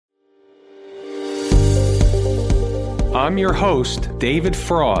I'm your host, David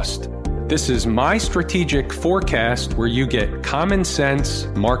Frost. This is my strategic forecast where you get common sense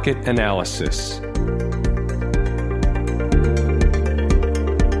market analysis.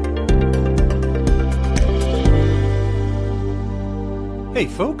 Hey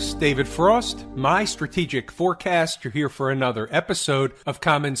folks, David Frost, my strategic forecast. You're here for another episode of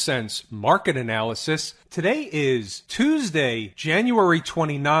Common Sense Market Analysis. Today is Tuesday, January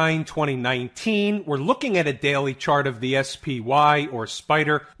 29, 2019. We're looking at a daily chart of the SPY or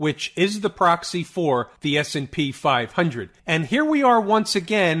SPDR, which is the proxy for the S&P 500. And here we are once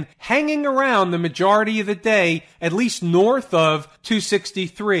again hanging around the majority of the day, at least north of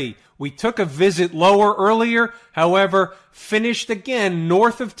 263. We took a visit lower earlier, however, finished again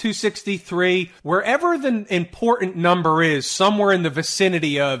north of 263. Wherever the important number is, somewhere in the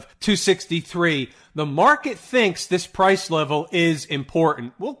vicinity of 263, the market thinks this price level is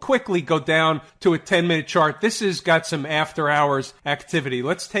important. We'll quickly go down to a 10-minute chart. This has got some after-hours activity.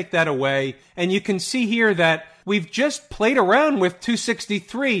 Let's take that away. And you can see here that we've just played around with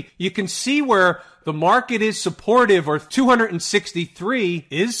 263. You can see where the market is supportive, or 263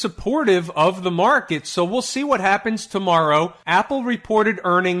 is supportive of the market. So we'll see what happens tomorrow. Apple reported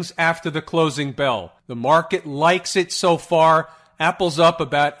earnings after the closing bell. The market likes it so far. Apple's up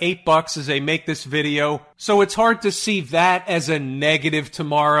about $8 as they make this video. So it's hard to see that as a negative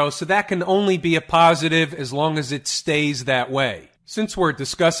tomorrow. So that can only be a positive as long as it stays that way. Since we're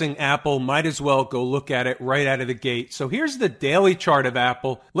discussing Apple, might as well go look at it right out of the gate. So here's the daily chart of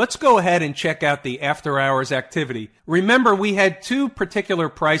Apple. Let's go ahead and check out the after hours activity. Remember, we had two particular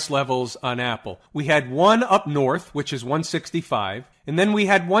price levels on Apple. We had one up north, which is 165, and then we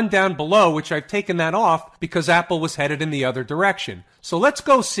had one down below, which I've taken that off because Apple was headed in the other direction. So let's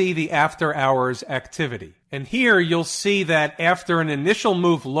go see the after hours activity. And here you'll see that after an initial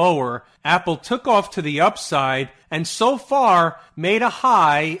move lower, Apple took off to the upside and so far made a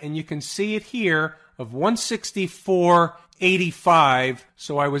high, and you can see it here, of 164.85.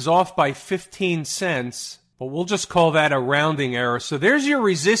 So I was off by 15 cents, but we'll just call that a rounding error. So there's your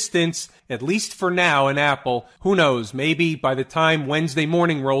resistance, at least for now in Apple. Who knows? Maybe by the time Wednesday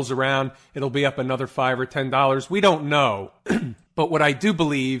morning rolls around, it'll be up another $5 or $10. We don't know. But what I do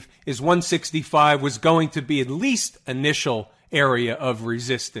believe is 165 was going to be at least initial area of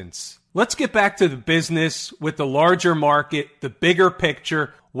resistance. Let's get back to the business with the larger market, the bigger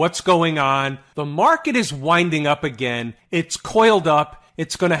picture, what's going on. The market is winding up again. It's coiled up.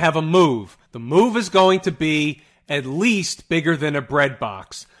 It's going to have a move. The move is going to be at least bigger than a bread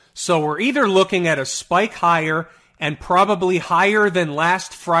box. So we're either looking at a spike higher and probably higher than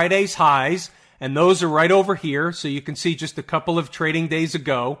last Friday's highs, and those are right over here, so you can see just a couple of trading days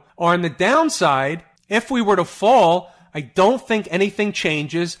ago. Or on the downside, if we were to fall, I don't think anything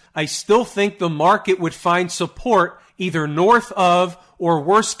changes. I still think the market would find support either north of, or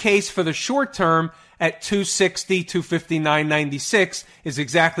worst case for the short term, at 260, 259.96 is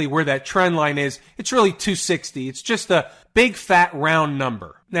exactly where that trend line is. It's really 260. It's just a big fat round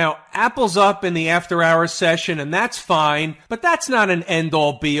number. Now, Apple's up in the after hours session, and that's fine, but that's not an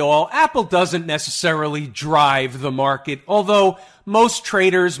end-all be-all. Apple doesn't necessarily drive the market, although most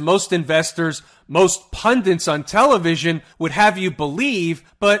traders, most investors, most pundits on television would have you believe,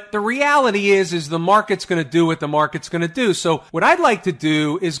 but the reality is the market's going to do what the market's going to do. So what I'd like to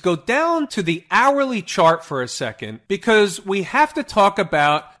do is go down to the hourly chart for a second, because we have to talk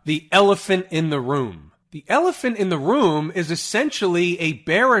about the elephant in the room. The elephant in the room is essentially a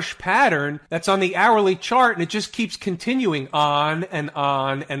bearish pattern that's on the hourly chart, and it just keeps continuing on and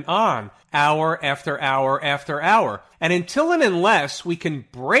on and on, hour after hour after hour. And until and unless we can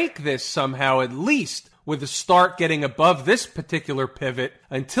break this somehow, at least with a start getting above this particular pivot,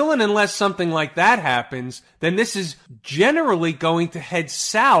 until and unless something like that happens, then this is generally going to head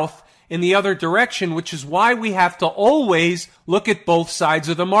south in the other direction, which is why we have to always look at both sides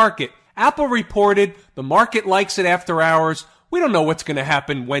of the market. Apple reported, the market likes it after hours. We don't know what's going to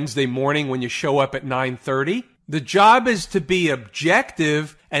happen Wednesday morning when you show up at 9:30. The job is to be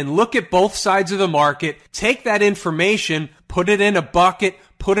objective and look at both sides of the market, take that information, put it in a bucket,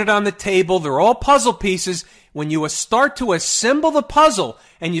 put it on the table. They're all puzzle pieces. When you start to assemble the puzzle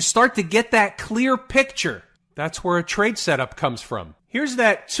and you start to get that clear picture, that's where a trade setup comes from. Here's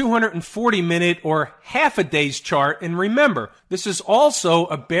that 240-minute or half a day's chart. And remember, this is also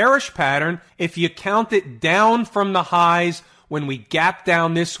a bearish pattern if you count it down from the highs when we gap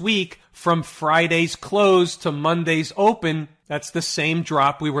down this week from Friday's close to Monday's open. That's the same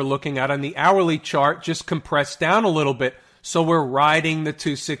drop we were looking at on the hourly chart, just compressed down a little bit. So we're riding the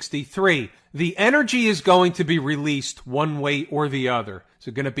 263. The energy is going to be released one way or the other. Is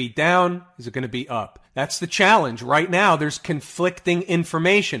it going to be down? Is it going to be up? That's the challenge. Right now, there's conflicting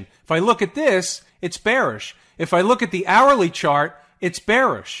information. If I look at this, it's bearish. If I look at the hourly chart, it's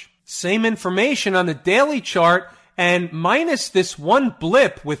bearish. Same information on the daily chart, and minus this one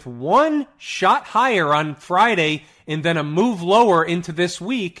blip with one shot higher on Friday and then a move lower into this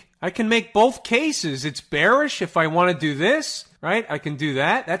week, I can make both cases. It's bearish if I want to do this, right? I can do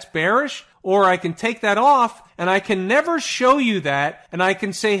that. That's bearish. Or I can take that off, and I can never show you that, and I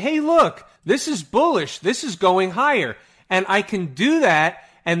can say, hey, look, this is bullish. This is going higher. And I can do that,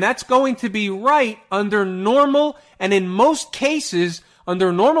 and that's going to be right under normal, and in most cases,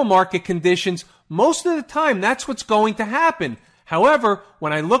 under normal market conditions, most of the time, that's what's going to happen. However,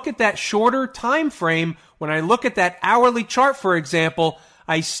 when I look at that shorter time frame, when I look at that hourly chart, for example,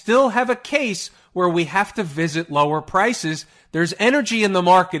 I still have a case where we have to visit lower prices. There's energy in the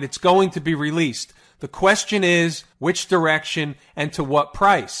market. It's going to be released. The question is which direction and to what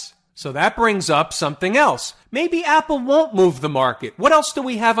price. So that brings up something else. Maybe Apple won't move the market. What else do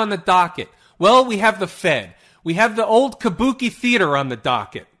we have on the docket? Well, we have the Fed. We have the old Kabuki theater on the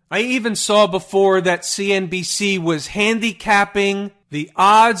docket. I even saw before that CNBC was handicapping the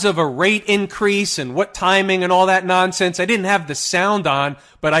odds of a rate increase and what timing and all that nonsense. I didn't have the sound on,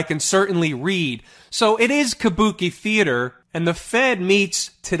 but I can certainly read. So it is Kabuki theater, and the Fed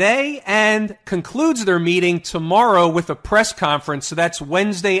meets today and concludes their meeting tomorrow with a press conference. So that's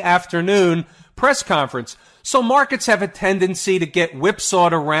Wednesday afternoon press conference. So markets have a tendency to get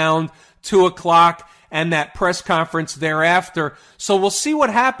whipsawed around 2 o'clock and that press conference thereafter. So we'll see what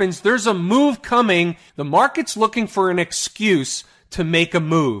happens. There's a move coming. The market's looking for an excuse to make a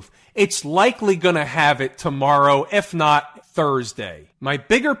move. It's likely going to have it tomorrow, if not Thursday. My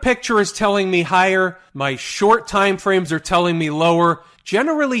bigger picture is telling me higher. My short time frames are telling me lower.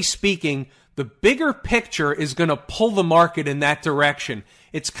 Generally speaking, the bigger picture is going to pull the market in that direction.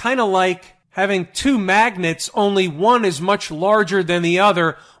 It's kind of like having two magnets, only one is much larger than the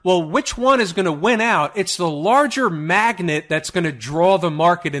other. Well, which one is going to win out? It's the larger magnet that's going to draw the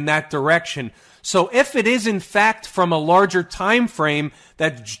market in that direction. So if it is in fact from a larger time frame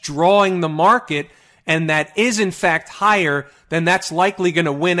that's drawing the market, and that is in fact higher, then that's likely going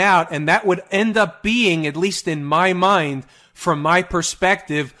to win out. And that would end up being, at least in my mind, from my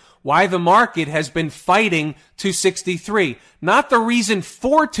perspective, why the market has been fighting 263. Not the reason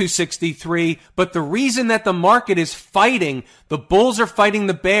for 263, but the reason that the market is fighting. The bulls are fighting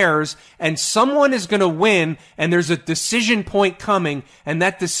the bears, and someone is going to win, and there's a decision point coming, and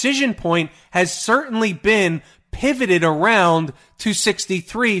that decision point has certainly been pivoted around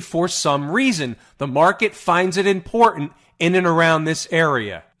 263 for some reason. The market finds it important in and around this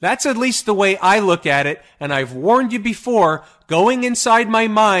area. That's at least the way I look at it, and I've warned you before, going inside my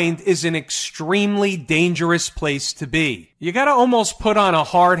mind is an extremely dangerous place to be. You gotta almost put on a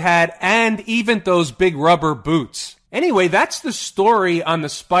hard hat and even those big rubber boots. Anyway, that's the story on the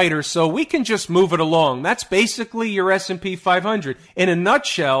spider, so we can just move it along. That's basically your S&P 500. In a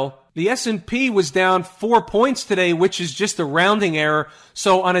nutshell, the S&P was down 4 points today, which is just a rounding error.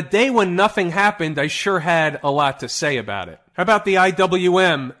 So on a day when nothing happened, I sure had a lot to say about it. How about the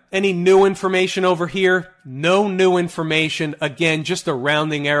IWM? Any new information over here? No new information. Again, just a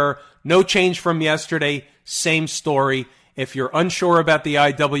rounding error. No change from yesterday. Same story. If you're unsure about the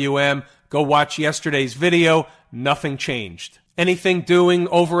IWM, go watch yesterday's video. Nothing changed. Anything doing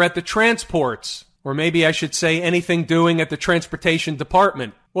over at the transports? Or maybe I should say anything doing at the transportation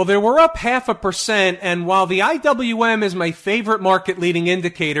department? Well, they were up 0.5%, and while the IWM is my favorite market leading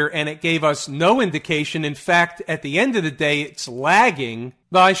indicator and it gave us no indication, in fact, at the end of the day, it's lagging.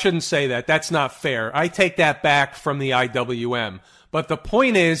 No, I shouldn't say that. That's not fair. I take that back from the IWM. But the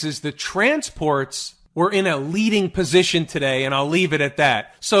point is the transports were in a leading position today, and I'll leave it at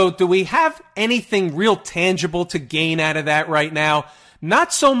that. So do we have anything real tangible to gain out of that right now?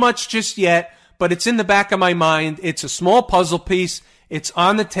 Not so much just yet, but it's in the back of my mind. It's a small puzzle piece. It's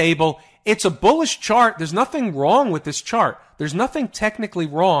on the table. It's a bullish chart. There's nothing wrong with this chart. There's nothing technically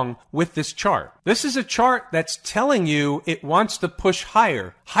wrong with this chart. This is a chart that's telling you it wants to push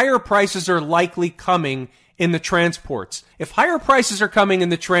higher. Higher prices are likely coming in the transports. If higher prices are coming in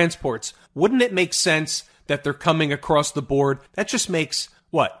the transports, wouldn't it make sense that they're coming across the board? That just makes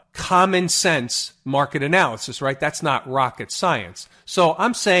what? Common sense market analysis, right? That's not rocket science. So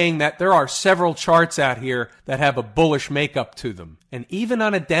I'm saying that there are several charts out here that have a bullish makeup to them. And even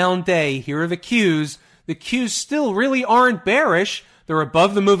on a down day, here are the Qs. The Qs still really aren't bearish. They're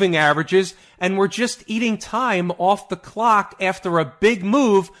above the moving averages, and we're just eating time off the clock after a big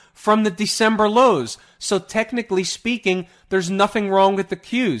move from the December lows. So technically speaking, there's nothing wrong with the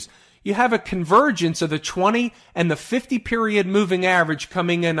Qs. you have a convergence of the 20 and the 50 period moving average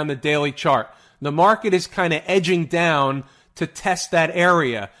coming in on the daily chart. The market is kind of edging down to test that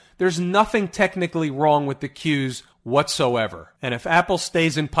area. There's nothing technically wrong with the Qs whatsoever. And if Apple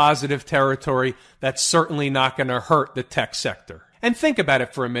stays in positive territory, that's certainly not going to hurt the tech sector. And think about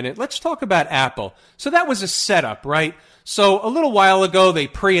it for a minute. Let's talk about Apple. So that was a setup, right? So a little while ago, they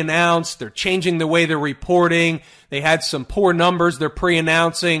pre-announced, they're changing the way they're reporting. They had some poor numbers they're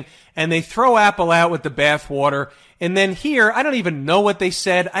pre-announcing, and they throw Apple out with the bathwater. And then here, I don't even know what they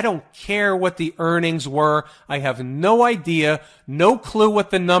said. I don't care what the earnings were. I have no idea, no clue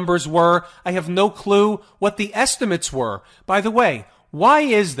what the numbers were. I have no clue what the estimates were. By the way, why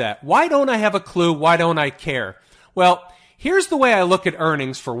is that? Why don't I have a clue? Why don't I care? Well, here's the way I look at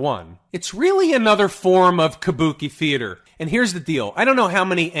earnings for one. It's really another form of kabuki theater. And here's the deal. I don't know how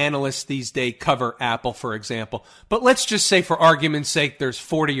many analysts these days cover Apple, for example, but let's just say for argument's sake there's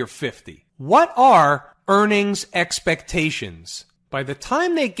 40 or 50. What are earnings expectations? By the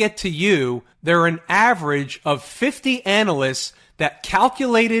time they get to you, they're an average of 50 analysts that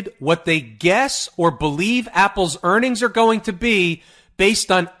calculated what they guess or believe Apple's earnings are going to be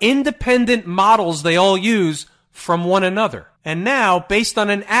based on independent models they all use from one another. And now, based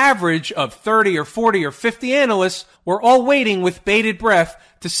on an average of 30 or 40 or 50 analysts, we're all waiting with bated breath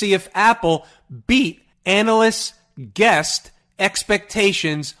to see if Apple beat analysts' guessed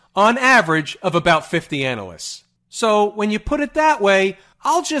expectations on average of about 50 analysts. So when you put it that way,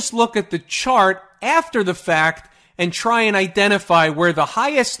 I'll just look at the chart after the fact and try and identify where the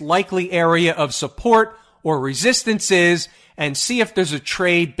highest likely area of support or resistance is and see if there's a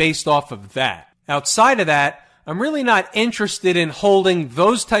trade based off of that. Outside of that, I'm really not interested in holding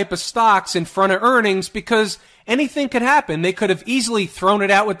those type of stocks in front of earnings because anything could happen. They could have easily thrown it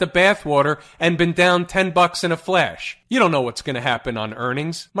out with the bathwater and been down $10 in a flash. You don't know what's going to happen on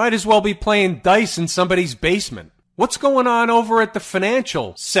earnings. Might as well be playing dice in somebody's basement. What's going on over at the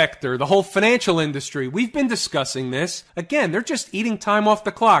financial sector, the whole financial industry? We've been discussing this. Again, they're just eating time off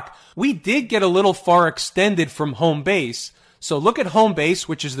the clock. We did get a little far extended from home base. So look at home base,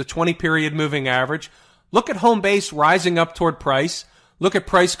 which is the 20-period moving average. Look at home base rising up toward price. Look at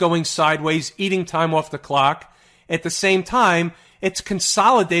price going sideways, eating time off the clock. At the same time, it's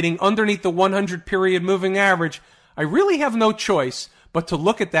consolidating underneath the 100-period moving average. I really have no choice but to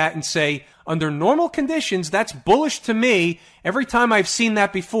look at that and say, under normal conditions, that's bullish to me. Every time I've seen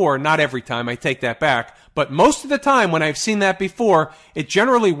that before, not every time, I take that back, but most of the time when I've seen that before, it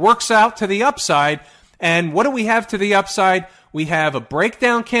generally works out to the upside. And what do we have to the upside? We have a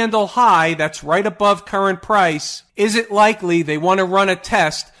breakdown candle high that's right above current price. Is it likely they want to run a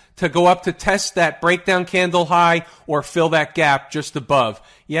test to go up to test that breakdown candle high or fill that gap just above?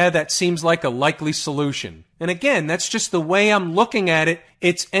 Yeah, that seems like a likely solution. And again, that's just the way I'm looking at it.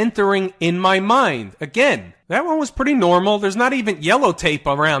 It's entering in my mind. Again, that one was pretty normal. There's not even yellow tape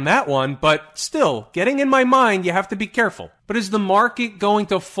around that one, but still, getting in my mind, you have to be careful. But is the market going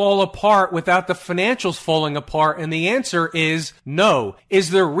to fall apart without the financials falling apart? And the answer is no.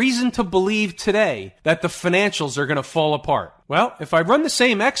 Is there reason to believe today that the financials are going to fall apart? Well, if I run the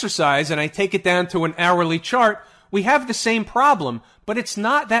same exercise and I take it down to an hourly chart, we have the same problem, but it's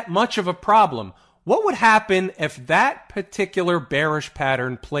not that much of a problem. What would happen if that particular bearish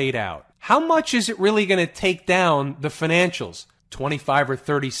pattern played out? How much is it really going to take down the financials? 25 or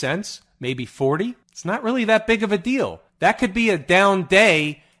 30 cents? Maybe 40? It's not really that big of a deal. That could be a down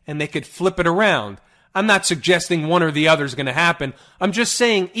day and they could flip it around. I'm not suggesting one or the other is going to happen. I'm just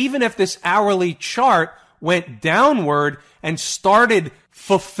saying even if this hourly chart went downward and started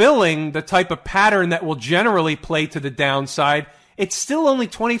fulfilling the type of pattern that will generally play to the downside, it's still only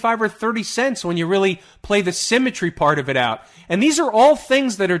 25 or 30 cents when you really play the symmetry part of it out. And these are all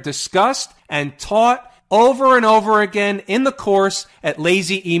things that are discussed and taught over and over again in the course at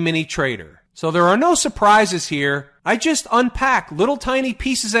Lazy E-mini Trader. So there are no surprises here. I just unpack little tiny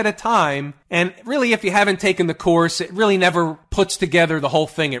pieces at a time. And really, if you haven't taken the course, it really never puts together the whole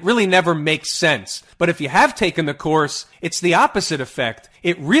thing. It really never makes sense. But if you have taken the course, it's the opposite effect.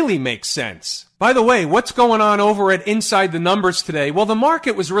 It really makes sense. By the way, what's going on over at Inside the Numbers today? Well, the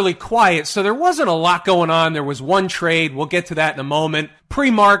market was really quiet, so there wasn't a lot going on. There was one trade. We'll get to that in a moment.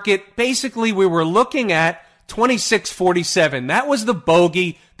 Pre-market, basically, we were looking at 26.47. That was the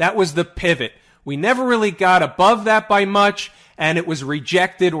bogey. That was the pivot. We never really got above that by much, and it was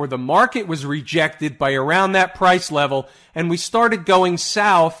rejected, or the market was rejected by around that price level, and we started going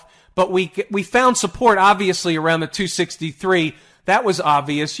south, but we found support, obviously, around the 263. That was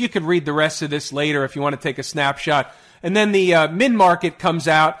obvious. You could read the rest of this later if you want to take a snapshot. And then the mid-market comes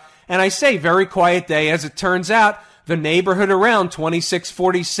out, and I say very quiet day. As it turns out, the neighborhood around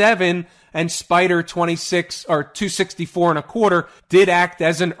 26.47 and Spider 26 or 264 and a quarter did act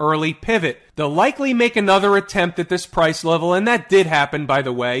as an early pivot. They'll likely make another attempt at this price level, and that did happen, by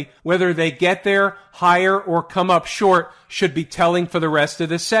the way. Whether they get there higher or come up short should be telling for the rest of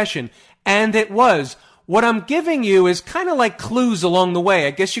the session. And it was. What I'm giving you is kind of like clues along the way.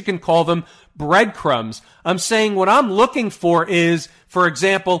 I guess you can call them breadcrumbs. I'm saying what I'm looking for is, for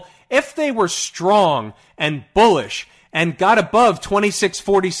example, if they were strong and bullish and got above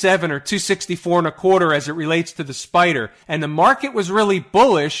 26.47 or 264 and a quarter as it relates to the Spider, and the market was really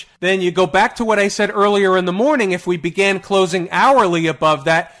bullish, then you go back to what I said earlier in the morning. If we began closing hourly above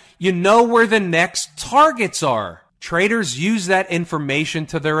that, you know where the next targets are. Traders use that information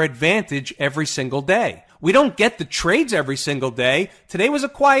to their advantage every single day. We don't get the trades every single day. Today was a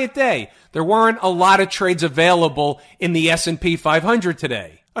quiet day. There weren't a lot of trades available in the S&P 500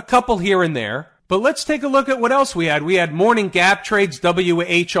 today. A couple here and there. But let's take a look at what else we had. We had morning gap trades,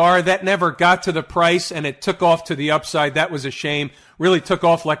 WHR. That never got to the price, and it took off to the upside. That was a shame. Really took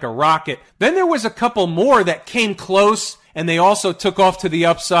off like a rocket. Then there was a couple more that came close, and they also took off to the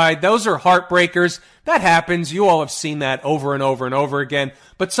upside. Those are heartbreakers. That happens. You all have seen that over and over and over again.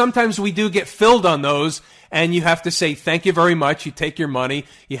 But sometimes we do get filled on those, and you have to say thank you very much. You take your money,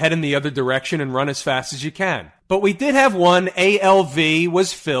 you head in the other direction, and run as fast as you can. But we did have one. ALV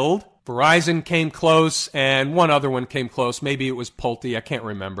was filled. Verizon came close, and one other one came close. Maybe it was Pulte. I can't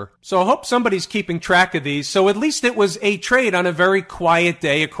remember. So I hope somebody's keeping track of these. So at least it was a trade on a very quiet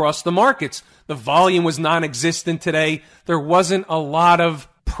day across the markets. The volume was non-existent today. There wasn't a lot of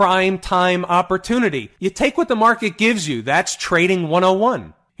prime time opportunity. You take what the market gives you. That's trading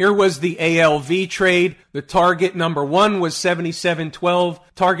 101. Here was the ALV trade. The target number 1 was 77.12.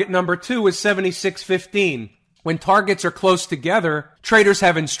 Target number 2 was 76.15. When targets are close together, traders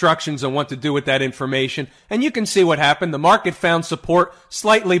have instructions on what to do with that information, and you can see what happened. The market found support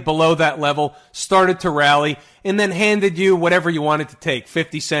slightly below that level, started to rally, and then handed you whatever you wanted to take,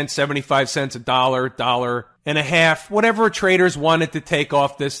 50 cents, 75 cents, $1, $1.50, whatever traders wanted to take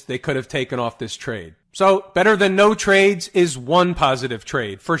off this, they could have taken off this trade. So better than no trades is one positive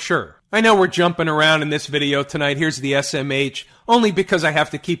trade, for sure. I know we're jumping around in this video tonight. Here's the SMH, only because I have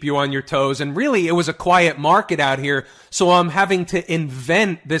to keep you on your toes. And really, it was a quiet market out here, so I'm having to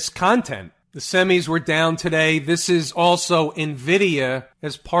invent this content. The semis were down today. This is also NVIDIA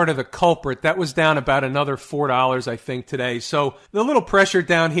as part of the culprit. That was down about another $4, I think, today. So the little pressure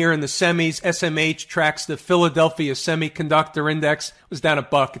down here in the semis. SMH tracks the Philadelphia Semiconductor Index. It was down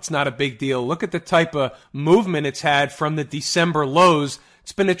 $1. It's not a big deal. Look at the type of movement it's had from the December lows.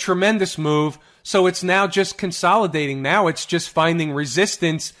 It's been a tremendous move, so it's now just consolidating. Now it's just finding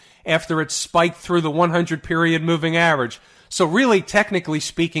resistance after it spiked through the 100-period moving average. So really, technically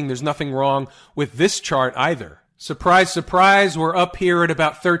speaking, there's nothing wrong with this chart either. Surprise, surprise, we're up here at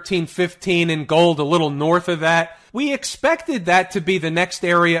about 13.15 in gold, a little north of that. We expected that to be the next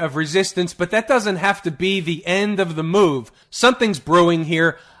area of resistance, but that doesn't have to be the end of the move. Something's brewing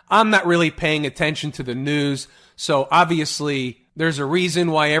here. I'm not really paying attention to the news, so obviously there's a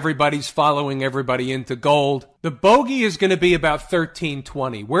reason why everybody's following everybody into gold. The bogey is going to be about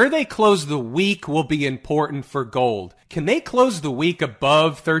 13.20. Where they close the week will be important for gold. Can they close the week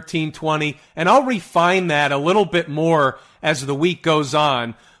above 13.20? And I'll refine that a little bit more as the week goes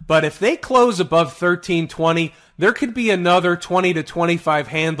on. But if they close above 13.20, there could be another 20 to 25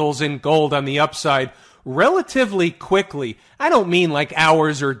 handles in gold on the upside relatively quickly. I don't mean like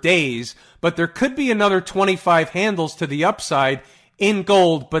hours or days, but there could be another 25 handles to the upside in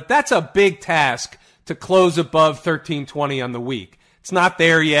gold, but that's a big task to close above 13.20 on the week. It's not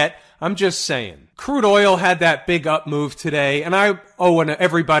there yet. I'm just saying. Crude oil had that big up move today, and I owe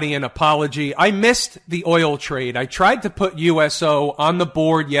everybody an apology. I missed the oil trade. I tried to put USO on the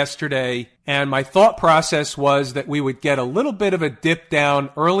board yesterday, and my thought process was that we would get a little bit of a dip down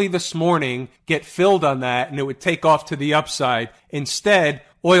early this morning, get filled on that, and it would take off to the upside. Instead,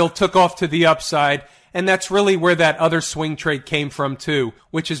 oil took off to the upside, and that's really where that other swing trade came from too,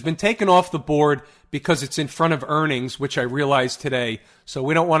 which has been taken off the board because it's in front of earnings, which I realized today. So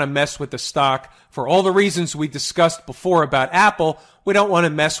we don't want to mess with the stock. For all the reasons we discussed before about Apple, we don't want to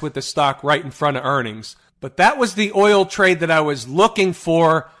mess with the stock right in front of earnings. But that was the oil trade that I was looking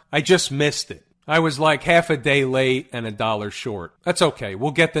for. I just missed it. I was like half a day late and $1 short. That's okay.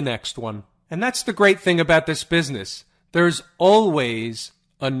 We'll get the next one. And that's the great thing about this business. There's always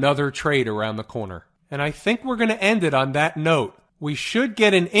another trade around the corner. And I think we're going to end it on that note. We should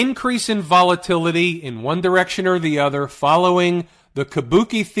get an increase in volatility in one direction or the other following the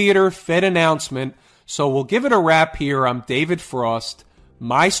Kabuki Theater Fed announcement. So we'll give it a wrap here. I'm David Frost.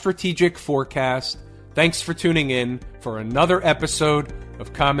 My strategic forecast. Thanks for tuning in for another episode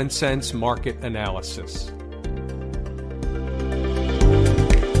of Common Sense Market Analysis.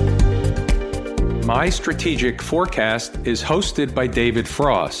 My Strategic Forecast is hosted by David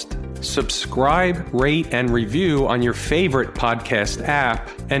Frost. Subscribe, rate, and review on your favorite podcast app,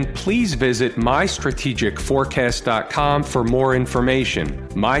 and please visit mystrategicforecast.com for more information.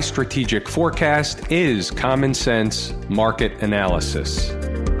 My Strategic Forecast is common sense market analysis.